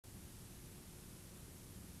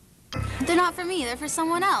They're not for me, they're for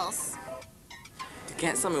someone else. You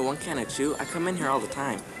can't sell me one can of chew. I come in here all the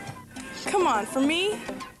time. Come on, for me?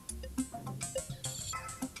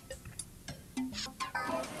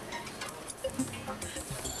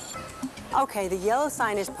 Okay, the yellow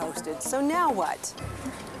sign is posted, so now what?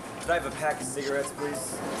 Could I have a pack of cigarettes,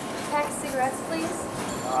 please? Pack of cigarettes, please.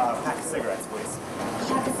 Pack of cigarettes, please.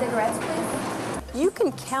 Pack of cigarettes, please. You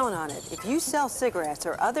can count on it. If you sell cigarettes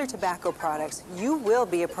or other tobacco products, you will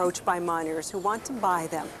be approached by minors who want to buy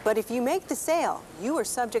them. But if you make the sale, you are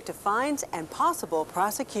subject to fines and possible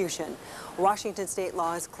prosecution. Washington state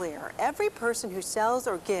law is clear. Every person who sells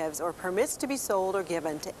or gives or permits to be sold or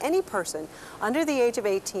given to any person under the age of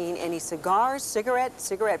 18 any cigars,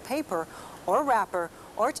 cigarette paper, or wrapper,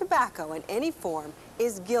 or tobacco in any form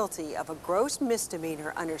is guilty of a gross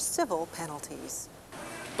misdemeanor under civil penalties.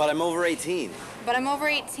 But I'm over 18. But I'm over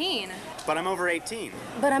 18. But I'm over 18.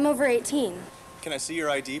 But I'm over 18. Can I see your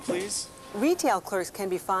ID, please? Retail clerks can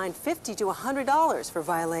be fined $50 to $100 for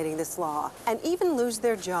violating this law and even lose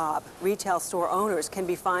their job. Retail store owners can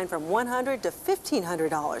be fined from $100 to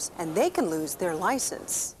 $1,500 and they can lose their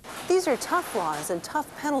license. These are tough laws and tough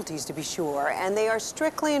penalties to be sure, and they are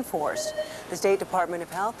strictly enforced. The State Department of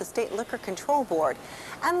Health, the State Liquor Control Board,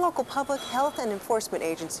 and local public health and enforcement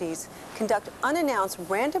agencies conduct unannounced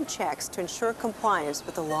random checks to ensure compliance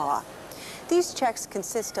with the law. These checks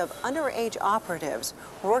consist of underage operatives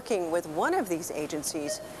working with one of these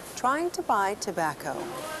agencies trying to buy tobacco.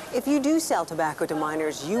 If you do sell tobacco to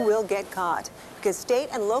minors, you will get caught because state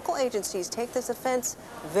and local agencies take this offense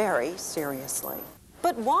very seriously.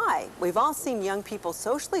 But why? We've all seen young people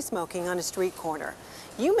socially smoking on a street corner.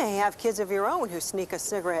 You may have kids of your own who sneak a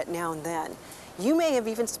cigarette now and then. You may have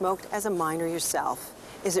even smoked as a minor yourself.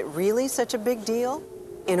 Is it really such a big deal?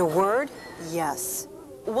 In a word, yes.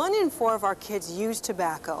 1 in 4 of our kids use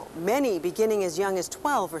tobacco, many beginning as young as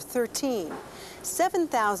 12 or 13.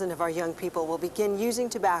 7,000 of our young people will begin using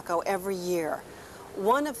tobacco every year.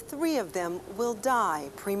 1 of 3 of them will die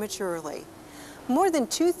prematurely. More than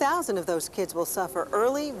 2,000 of those kids will suffer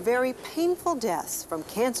early, very painful deaths from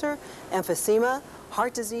cancer, emphysema,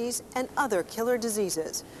 heart disease, and other killer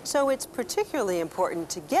diseases. So it's particularly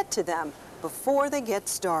important to get to them before they get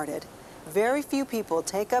started. Very few people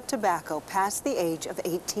take up tobacco past the age of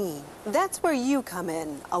 18. That's where you come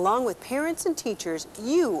in. Along with parents and teachers,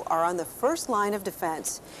 you are on the first line of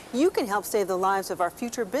defense. You can help save the lives of our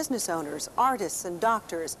future business owners, artists, and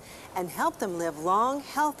doctors, and help them live long,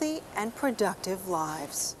 healthy, and productive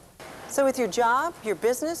lives. So with your job, your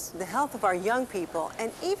business, the health of our young people,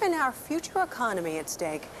 and even our future economy at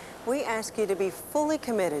stake, we ask you to be fully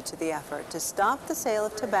committed to the effort to stop the sale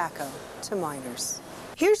of tobacco to minors.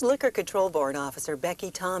 Here's Liquor Control Board Officer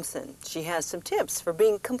Becky Thompson. She has some tips for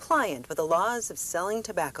being compliant with the laws of selling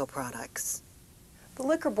tobacco products. The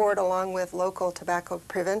Liquor Board, along with local tobacco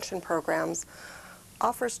prevention programs,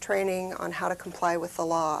 offers training on how to comply with the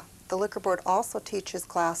law. The Liquor Board also teaches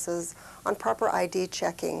classes on proper ID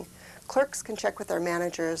checking. Clerks can check with their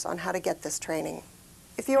managers on how to get this training.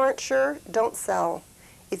 If you aren't sure, don't sell.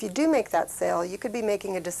 If you do make that sale, you could be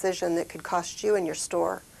making a decision that could cost you and your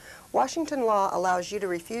store. Washington law allows you to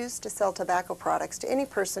refuse to sell tobacco products to any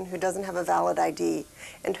person who doesn't have a valid ID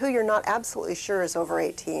and who you're not absolutely sure is over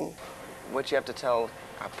 18. What you have to tell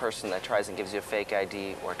a person that tries and gives you a fake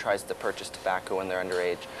ID or tries to purchase tobacco when they're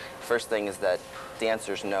underage, first thing is that the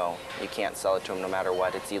answer is no. You can't sell it to them no matter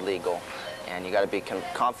what. It's illegal. And you got to be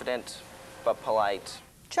confident but polite.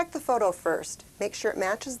 Check the photo first. Make sure it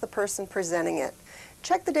matches the person presenting it.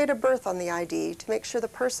 Check the date of birth on the ID to make sure the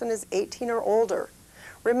person is 18 or older.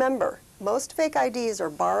 Remember, most fake IDs are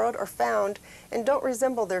borrowed or found and don't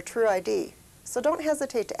resemble their true ID. So don't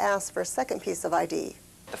hesitate to ask for a second piece of ID.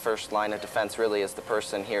 The first line of defense really is the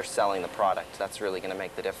person here selling the product. That's really going to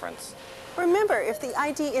make the difference. Remember, if the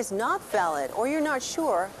ID is not valid or you're not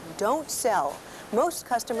sure, don't sell. Most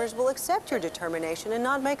customers will accept your determination and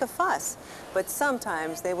not make a fuss, but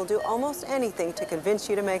sometimes they will do almost anything to convince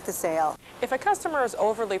you to make the sale. If a customer is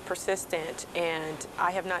overly persistent and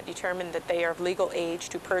I have not determined that they are of legal age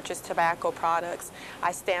to purchase tobacco products,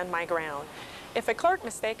 I stand my ground. If a clerk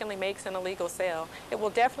mistakenly makes an illegal sale, it will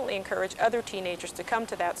definitely encourage other teenagers to come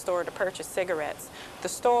to that store to purchase cigarettes. The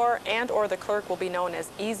store and/or the clerk will be known as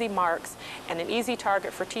easy marks and an easy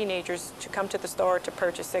target for teenagers to come to the store to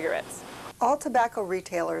purchase cigarettes. All tobacco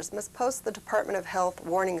retailers must post the Department of Health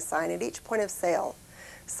warning sign at each point of sale.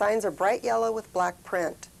 Signs are bright yellow with black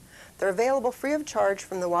print. They're available free of charge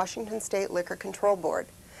from the Washington State Liquor Control Board.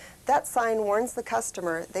 That sign warns the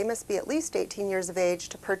customer they must be at least 18 years of age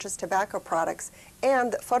to purchase tobacco products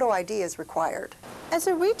and that photo ID is required. As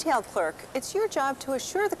a retail clerk, it's your job to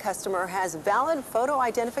assure the customer has valid photo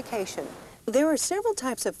identification. There are several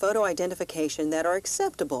types of photo identification that are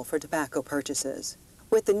acceptable for tobacco purchases.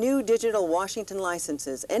 With the new digital Washington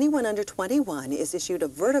licenses, anyone under 21 is issued a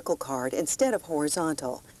vertical card instead of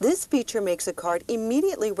horizontal. This feature makes a card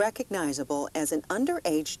immediately recognizable as an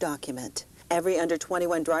underage document. Every under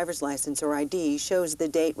 21 driver's license or ID shows the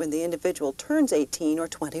date when the individual turns 18 or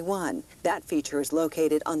 21. That feature is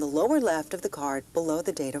located on the lower left of the card below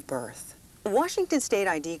the date of birth. Washington State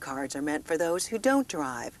ID cards are meant for those who don't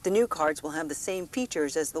drive. The new cards will have the same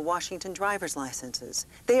features as the Washington driver's licenses.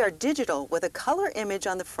 They are digital with a color image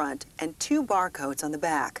on the front and 2 barcodes on the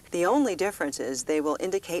back. The only difference is they will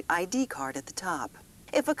indicate ID card at the top.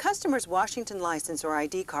 If a customer's Washington license or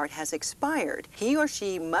ID card has expired, he or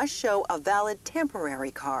she must show a valid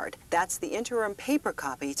temporary card. That's the interim paper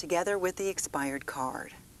copy together with the expired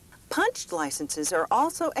card. Punched licenses are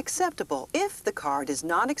also acceptable if the card is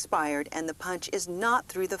not expired and the punch is not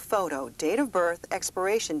through the photo, date of birth,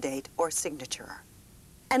 expiration date, or signature.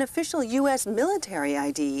 An official U.S. military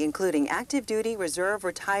ID, including active duty, reserve,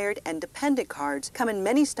 retired, and dependent cards, come in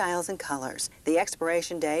many styles and colors. The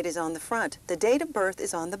expiration date is on the front. The date of birth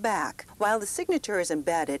is on the back. While the signature is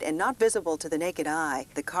embedded and not visible to the naked eye,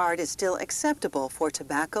 the card is still acceptable for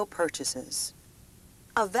tobacco purchases.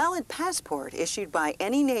 A valid passport issued by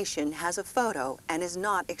any nation has a photo and is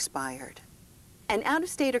not expired. An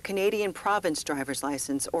out-of-state or Canadian province driver's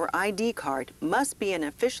license or ID card must be an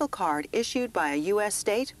official card issued by a U.S.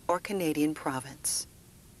 state or Canadian province.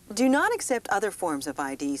 Do not accept other forms of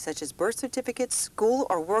ID such as birth certificates, school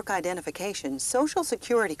or work identification, social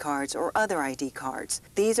security cards, or other ID cards.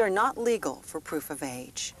 These are not legal for proof of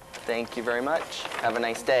age. Thank you very much. Have a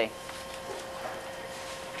nice day.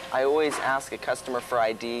 I always ask a customer for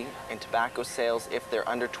ID in tobacco sales if they're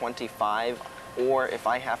under 25, or if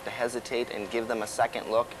I have to hesitate and give them a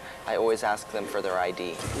second look, I always ask them for their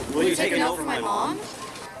ID. Will you take a note from my mom?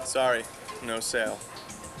 Sorry, no sale.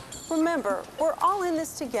 Remember, we're all in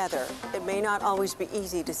this together. It may not always be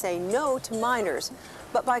easy to say no to minors,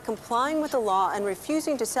 but by complying with the law and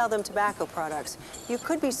refusing to sell them tobacco products, you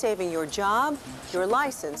could be saving your job, your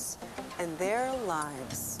license, and their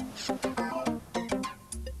lives.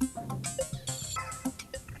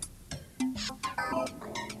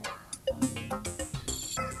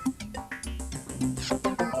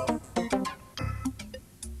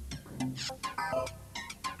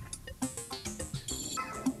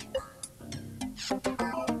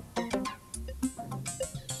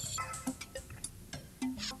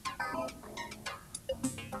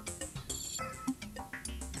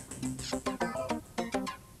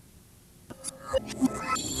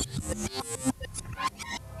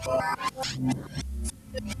 What?